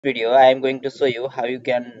Video I am going to show you how you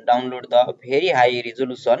can download the very high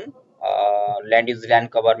resolution land use land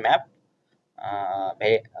cover map.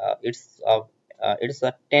 It's a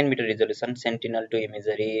 10-meter resolution Sentinel-2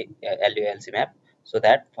 imagery LULC map. So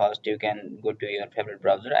that first you can go to your favorite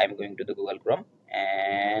browser. I'm going to the Google Chrome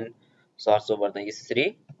and search over the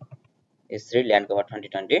S3 land cover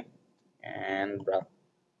 2020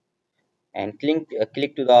 and click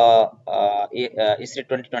to the S3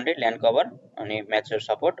 2020 land cover on a mature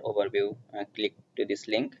support overview. Click to this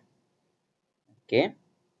link. Okay,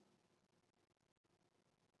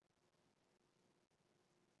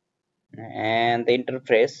 and the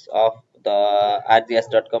interface of the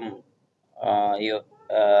rgs.com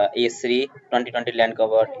E3 2020 land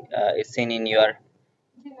cover is seen in your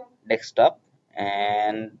desktop,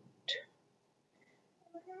 and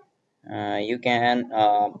you can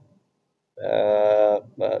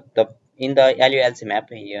the in the LULC map,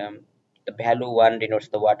 the value 1 denotes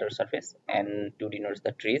the water surface and 2 denotes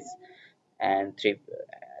the trees, and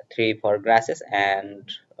 3 for grasses,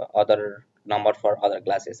 and other number for other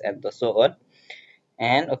classes, and so on.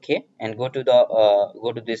 And okay, and go to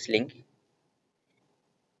this link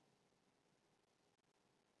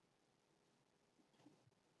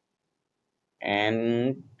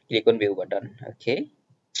and click on view button. Okay,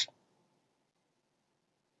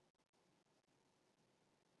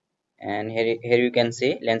 and here you can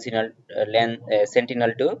see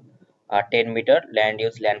Sentinel-2 10-meter land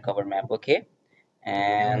use land cover map. Okay,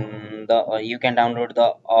 and you can download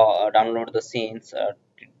the scenes,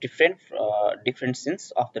 different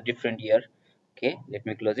scenes of the different year. Okay, let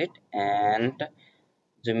me close it and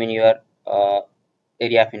zoom in your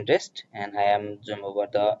area of interest, and I am zoom over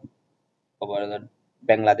the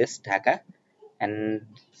Bangladesh, Dhaka, and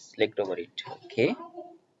select over it. Okay,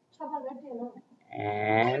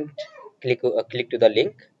 and click to the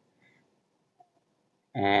link,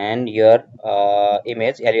 and your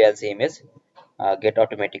image LLC image get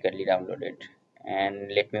automatically downloaded.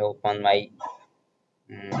 And let me open my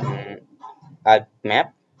mm, arc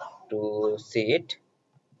map to see it.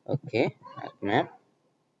 Okay, arc map.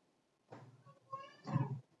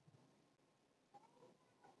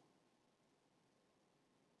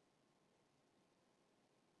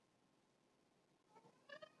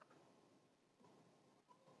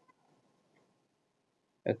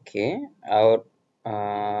 Okay, our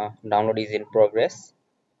download is in progress,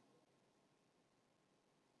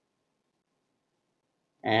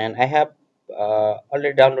 and I have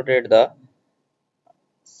already downloaded the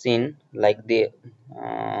scene, like the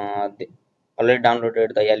already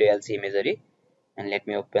downloaded the LULC imagery. And let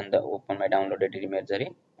me open my downloaded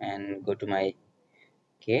imagery and go to my,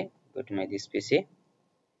 okay, go to my this PC.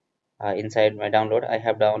 Inside my download I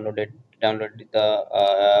have downloaded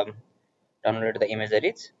the downloaded the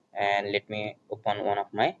imageries, and let me open one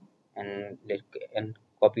of my, and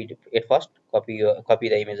copy it first. Copy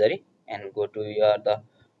the imagery and go to your the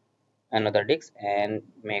another disk and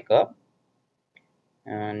make a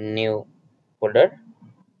new folder.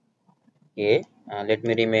 Okay, let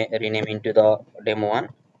me rename into the demo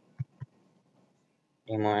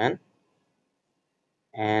 1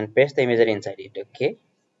 and paste the imagery inside it. Okay,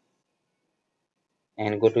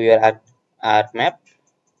 and go to your arc map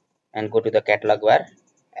and go to the catalog bar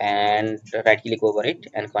and right click over it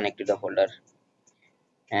and connect to the folder,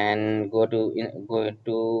 and go to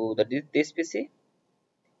this PC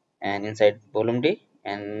and inside volume D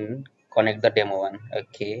and connect the demo 1.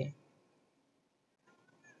 Okay,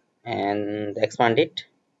 and expand it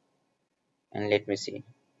and let me see.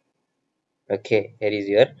 Okay, here is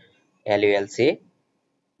your LULC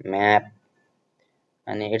map,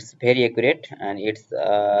 and it's very accurate, and it's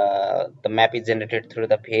the map is generated through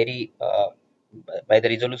the very by the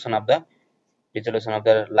resolution of the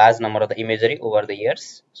large number of the imagery over the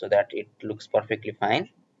years, so that it looks perfectly fine.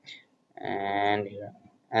 and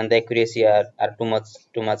and the accuracy are too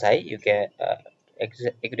much high. You can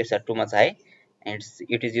accuracy are too much high, and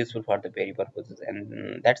it is useful for the very purposes.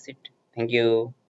 And that's it. Thank you.